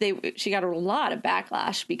you? Like she got a lot of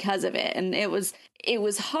backlash because of it. And it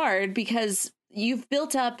was hard because you've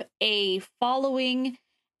built up a following.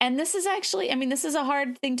 And this is actually, I mean, this is a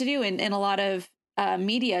hard thing to do in a lot of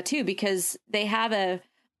media too, because they have a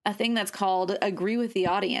thing that's called agree with the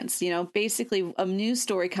audience. You know, basically a news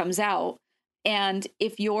story comes out, and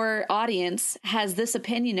if your audience has this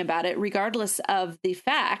opinion about it, regardless of the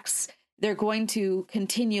facts, they're going to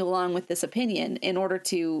continue along with this opinion in order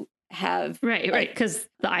to have right. Because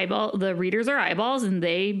the readers are eyeballs and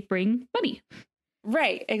they bring money.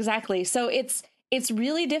 Right. Exactly. So it's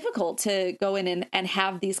really difficult to go in and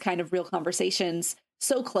have these kind of real conversations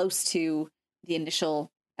so close to the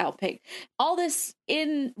initial outpick. All this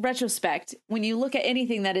in retrospect, when you look at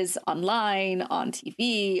anything that is online, on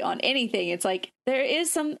TV, on anything, it's like there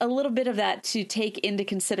is a little bit of that to take into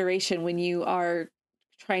consideration when you are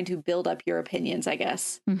trying to build up your opinions, I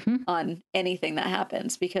guess, on anything that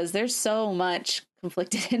happens, because there's so much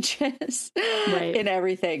conflicted interest in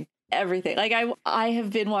everything. Like I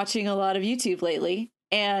have been watching a lot of YouTube lately,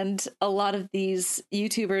 and a lot of these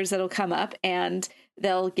YouTubers that'll come up and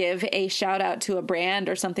they'll give a shout out to a brand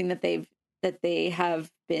or something that they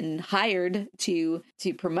have been hired to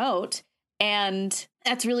promote. And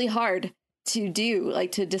that's really hard to do,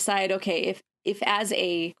 like to decide, okay, if as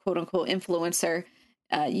a quote unquote influencer,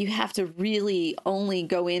 you have to really only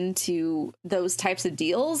go into those types of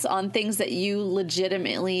deals on things that you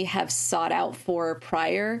legitimately have sought out for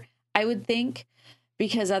prior, I would think,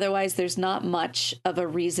 because otherwise there's not much of a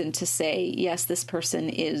reason to say, yes, this person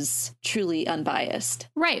is truly unbiased.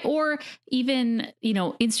 Right. Or even,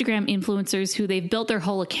 Instagram influencers who they've built their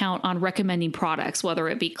whole account on recommending products, whether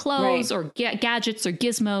it be clothes or gadgets or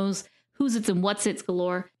gizmos, who's its and what's its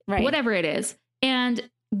galore, whatever it is. And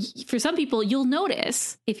for some people, you'll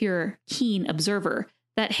notice, if you're a keen observer,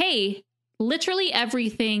 that, hey, literally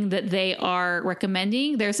everything that they are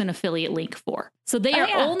recommending, there's an affiliate link for. So they are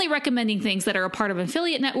only recommending things that are a part of an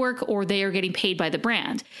affiliate network, or they are getting paid by the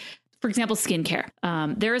brand. For example, skincare.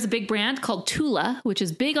 There is a big brand called Tula, which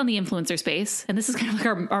is big on the influencer space. And this is kind of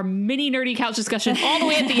like our mini nerdy couch discussion all the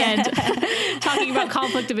way at the end, talking about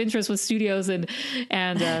conflict of interest with studios and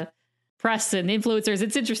press and influencers.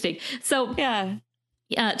 It's interesting. So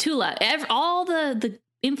Tula, all the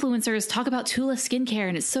influencers talk about Tula skincare,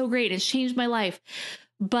 and it's so great. It's changed my life.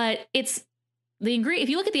 But it's the ingredient. If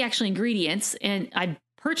you look at the actual ingredients, and I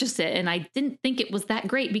purchased it and I didn't think it was that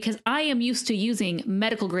great because I am used to using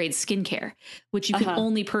medical grade skincare, which you can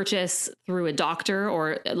only purchase through a doctor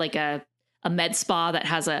or like a med spa that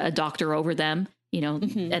has a doctor over them,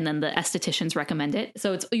 and then the estheticians recommend it.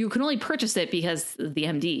 So you can only purchase it because of the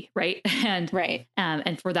MD, right?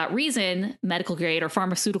 And for that reason, medical grade or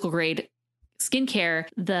pharmaceutical grade skincare,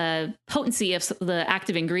 the potency of the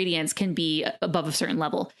active ingredients can be above a certain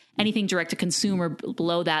level. Anything direct to consumer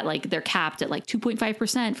below that, like they're capped at like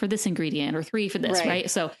 2.5% for this ingredient or 3 for this,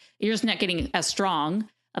 right? So you're just not getting as strong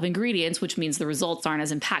of ingredients, which means the results aren't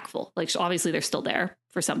as impactful. Like obviously they're still there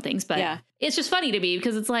for some things, but it's just funny to me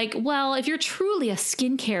because it's like, well, if you're truly a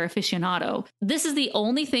skincare aficionado, this is the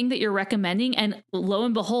only thing that you're recommending. And lo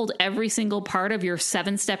and behold, every single part of your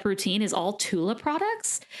 7-step routine is all Tula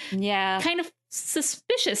products. Yeah. Kind of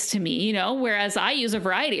suspicious to me, whereas I use a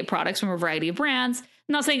variety of products from a variety of brands.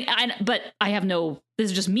 I'm not saying, but I have this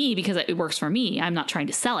is just me because it works for me. I'm not trying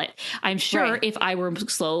to sell it. I'm sure if I were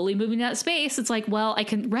slowly moving to that space, it's like, well, I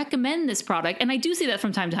can recommend this product. And I do see that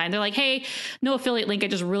from time to time. They're like, hey, no affiliate link. I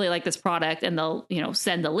just really like this product. And they'll,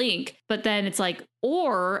 send the link. But then it's like,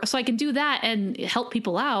 so I can do that and help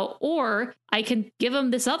people out, or I can give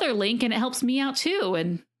them this other link and it helps me out too.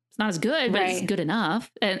 And it's not as good, but it's good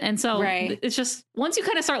enough. And so it's just, once you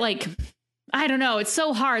kind of start like, I don't know, it's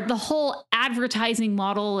so hard. The whole advertising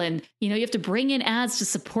model, and, you have to bring in ads to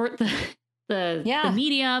support the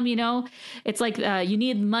medium, it's like you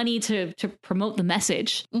need money to promote the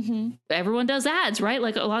message. Everyone does ads, right?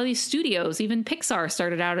 Like a lot of these studios, even Pixar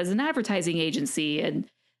started out as an advertising agency, and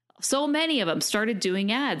so many of them started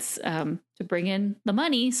doing ads to bring in the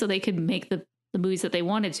money so they could make the movies that they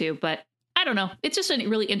wanted to. But I don't know. It's just a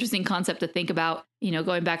really interesting concept to think about,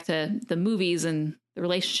 going back to the movies and the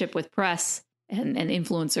relationship with press and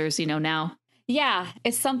influencers, now. Yeah,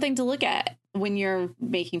 it's something to look at when you're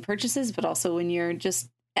making purchases, but also when you're just,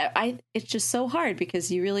 it's just so hard because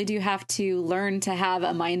you really do have to learn to have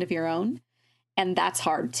a mind of your own. And that's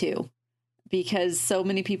hard too, because so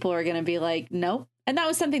many people are going to be like, nope. And that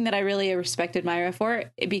was something that I really respected Myra for,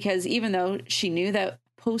 because even though she knew that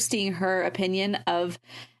posting her opinion of,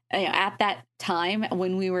 at that time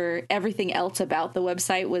when everything else about the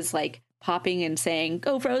website was like popping and saying,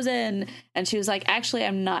 go Frozen. And she was like, actually,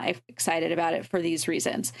 I'm not excited about it for these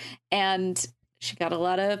reasons. And she got a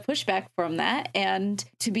lot of pushback from that. And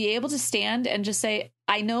to be able to stand and just say,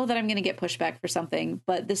 I know that I'm going to get pushback for something,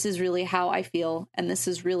 but this is really how I feel. And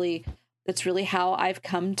that's really how I've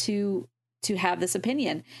come to have this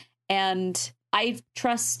opinion. And I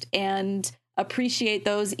trust and appreciate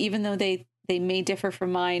those, even though they may differ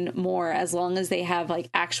from mine more, as long as they have like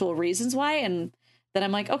actual reasons why. And then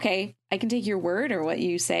I'm like, okay, I can take your word or what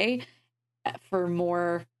you say for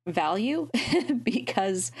more value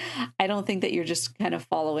because I don't think that you're just kind of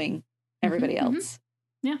following everybody else.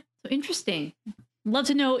 Yeah. So interesting. Love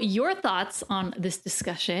to know your thoughts on this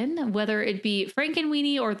discussion, whether it be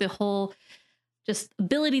Frankenweenie or the whole just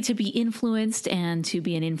ability to be influenced and to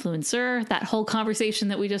be an influencer, that whole conversation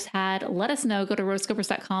that we just had. Let us know. Go to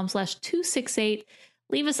rotoscopers.com/268.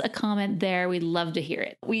 Leave us a comment there. We'd love to hear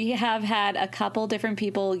it. We have had a couple different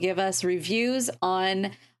people give us reviews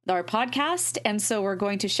on our podcast, and so we're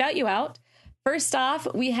going to shout you out. First off,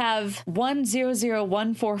 we have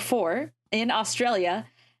 100144 in Australia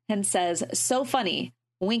and says, so funny,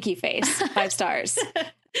 winky face, 5 stars.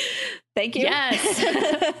 Thank you. Yes.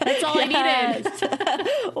 That's all I needed.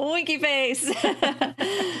 Winky face.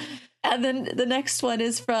 And then the next one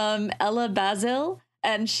is from Ella Basil.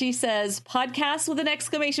 And she says, podcast with an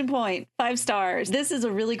exclamation point, 5 stars. This is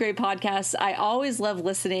a really great podcast. I always love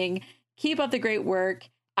listening. Keep up the great work.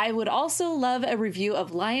 I would also love a review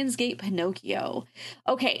of Lionsgate Pinocchio.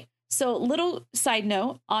 Okay, so little side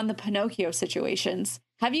note on the Pinocchio situations.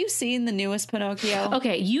 Have you seen the newest Pinocchio?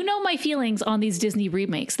 Okay, you know my feelings on these Disney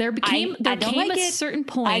remakes. There came a certain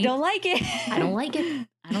point. I don't like it. I don't like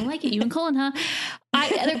it. You and Colin, huh?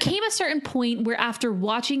 There came a certain point where after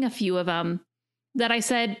watching a few of them that I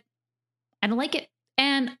said, I don't like it.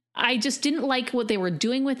 And I just didn't like what they were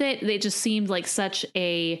doing with it. They just seemed like such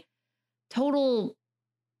a total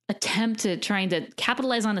attempt to trying to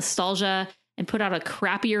capitalize on nostalgia and put out a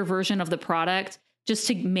crappier version of the product just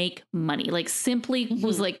to make money. Like simply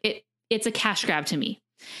was like, it's a cash grab to me.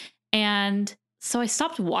 And so I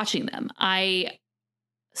stopped watching them. I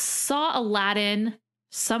saw Aladdin,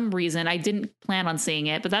 some reason. I didn't plan on seeing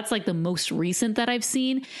it, but that's like the most recent that I've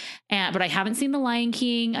seen. But I haven't seen The Lion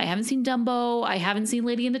King. I haven't seen Dumbo. I haven't seen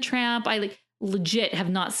Lady and the Tramp. I legit have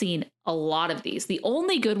not seen a lot of these. The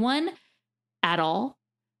only good one at all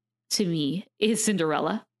to me is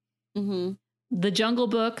Cinderella. The Jungle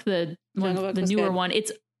Book, the newer one,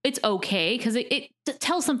 it's okay because it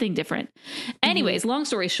tells something different. Anyways, long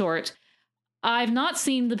story short, I've not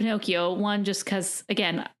seen the Pinocchio one just because,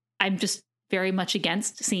 again, I'm just very much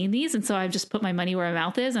against seeing these. And so I've just put my money where my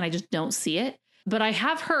mouth is and I just don't see it. But I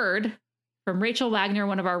have heard from Rachel Wagner,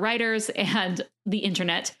 one of our writers, and the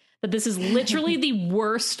internet, that this is literally the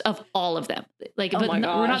worst of all of them. Like, but we're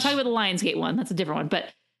not talking about the Lionsgate one. That's a different one.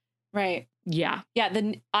 But right. Yeah. Yeah.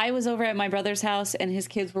 Then I was over at my brother's house and his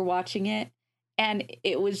kids were watching it. And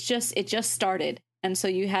it just started. And so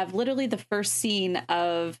you have literally the first scene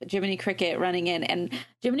of Jiminy Cricket running in, and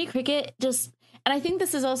Jiminy Cricket just, and I think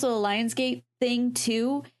this is also a Lionsgate thing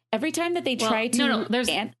too. Every time that they try to... there's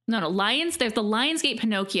the Lionsgate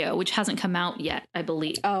Pinocchio, which hasn't come out yet, I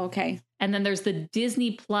believe. Oh, okay. And then there's the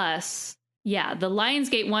Disney Plus. Yeah, the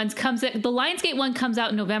Lionsgate one comes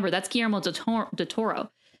out in November. That's Guillermo del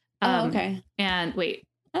Toro. Oh, okay. And wait.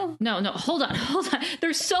 Oh. No, hold on.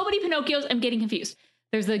 There's so many Pinocchios, I'm getting confused.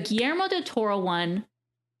 There's the Guillermo del Toro one,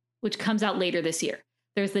 which comes out later this year.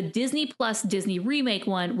 There's the Disney Plus Disney remake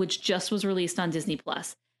one, which just was released on Disney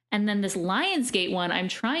Plus. And then this Lionsgate one, I'm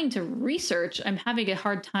trying to research. I'm having a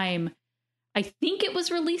hard time. I think it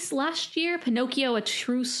was released last year. Pinocchio, A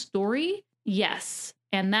True Story. Yes.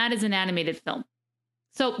 And that is an animated film.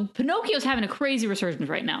 So Pinocchio's having a crazy resurgence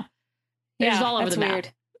right now. It's all over the map. Weird.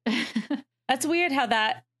 That's weird how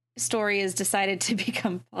that story has decided to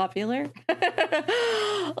become popular.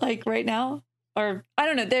 Like right now. Or I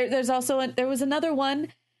don't know. There was another one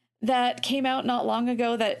that came out not long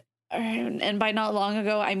ago that, and by not long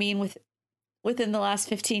ago, I mean within the last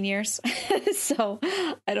 15 years. So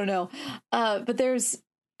I don't know. But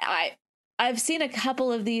I've seen a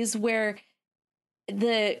couple of these where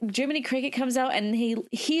the Jiminy Cricket comes out and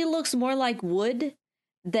he looks more like wood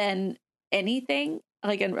than anything,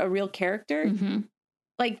 like a real character. Mm-hmm.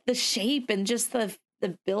 Like the shape and just the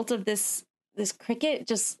build of this cricket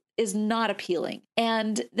just is not appealing.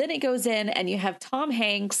 And then it goes in and you have Tom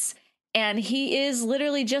Hanks, and he is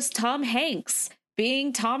literally just Tom Hanks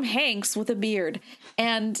being Tom Hanks with a beard.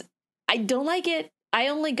 And I don't like it. I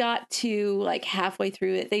only got to like halfway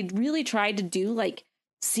through it. They really tried to do like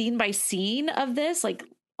scene by scene of this, like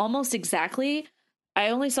almost exactly. I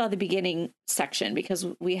only saw the beginning section because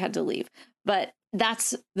we had to leave, but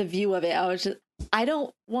that's the view of it. I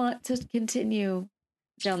don't want to continue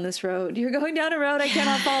down this road. You're going down a road I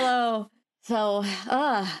cannot follow. So,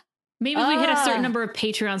 maybe if we hit a certain number of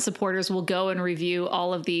Patreon supporters, we'll go and review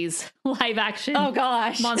all of these live action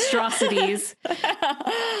monstrosities.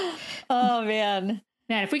 Oh man.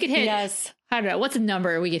 Man, if we could hit, I don't know, what's a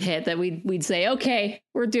number we could hit that we'd say, okay,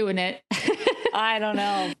 we're doing it. I don't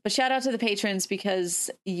know. But shout out to the patrons, because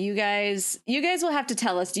you guys will have to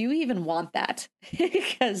tell us, do you even want that?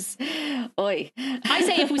 Because, oi. I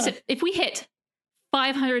say if we hit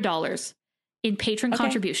 $500 in patron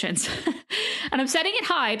contributions, and I'm setting it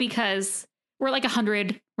high because we're like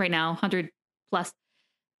 100 right now, 100 plus.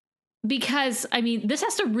 Because, I mean, this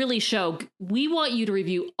has to really show we want you to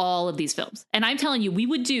review all of these films. And I'm telling you, we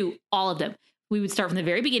would do all of them. We would start from the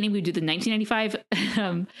very beginning. We'd do the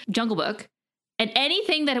 1995 Jungle Book. And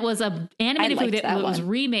anything that was a animated movie that was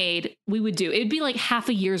remade, we would do. It would be like half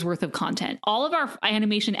a year's worth of content. All of our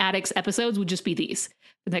Animation Addicts episodes would just be these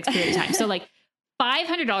for the next period of time. So like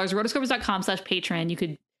 $500, rotoscopers.com/patron. You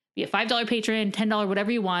could be a $5 patron, $10,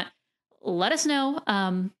 whatever you want. Let us know.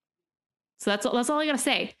 So that's all I got to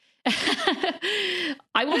say.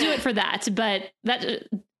 I will do it for that, but that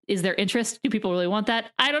is their interest. Do people really want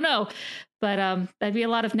that? I don't know, but that'd be a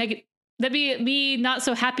lot of negative. That'd be me not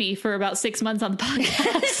so happy for about 6 months on the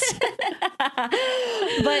podcast.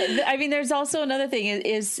 But I mean, there's also another thing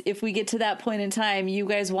is if we get to that point in time, you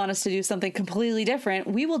guys want us to do something completely different,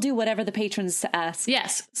 we will do whatever the patrons ask.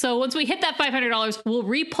 Yes. So once we hit that $500, we'll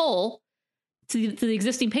re-poll to the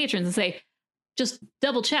existing patrons and say, just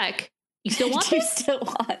double check. You still want this? Still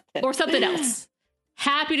want this? Or something else.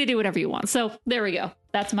 Happy to do whatever you want. So there we go.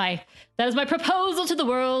 That is my proposal to the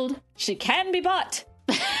world. She can be bought.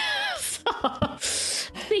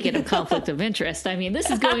 Speaking of conflict of interest, I mean,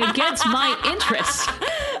 this is going against my interest.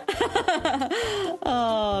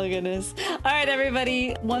 Oh, goodness. All right,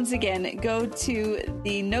 everybody. Once again, go to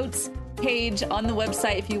the notes page on the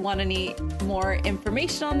website if you want any more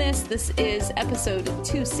information on this. This is episode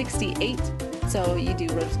 268. So you do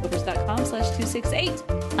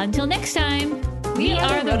rotoscopers.com/268. Until next time, we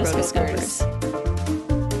are the Rotoscopers.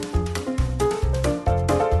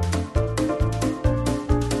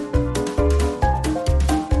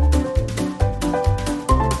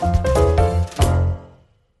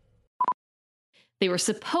 They were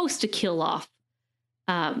supposed to kill off,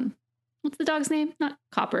 what's the dog's name? Not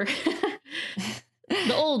Copper.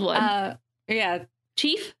 The old one. Yeah.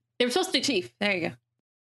 Chief? They were supposed to... Chief. There you go.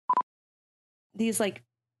 These, like...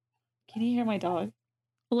 Can you hear my dog?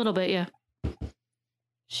 A little bit, yeah.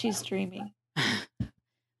 She's dreaming.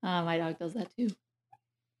 My dog does that too.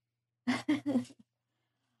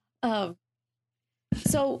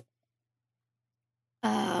 So...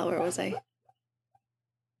 where was I?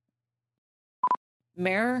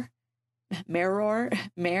 Mayor,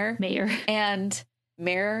 and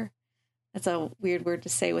Mayor. That's a weird word to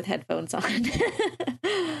say with headphones on,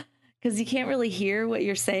 because you can't really hear what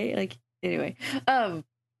you're saying. Like, anyway.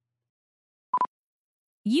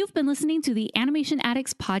 You've been listening to the Animation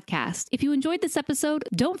Addicts podcast. If you enjoyed this episode,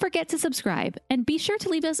 don't forget to subscribe and be sure to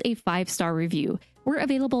leave us a 5-star review. We're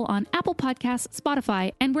available on Apple Podcasts,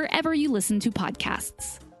 Spotify, and wherever you listen to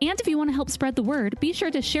podcasts. And if you want to help spread the word, be sure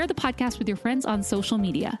to share the podcast with your friends on social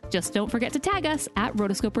media. Just don't forget to tag us at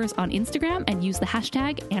Rotoscopers on Instagram and use the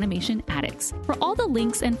hashtag Animation Addicts. For all the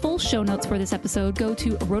links and full show notes for this episode, go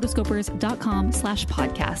to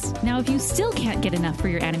rotoscopers.com/podcast. Now, if you still can't get enough for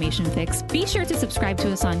your animation fix, be sure to subscribe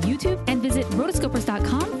to us on YouTube and visit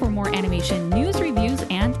rotoscopers.com for more animation news, reviews,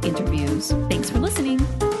 and interviews.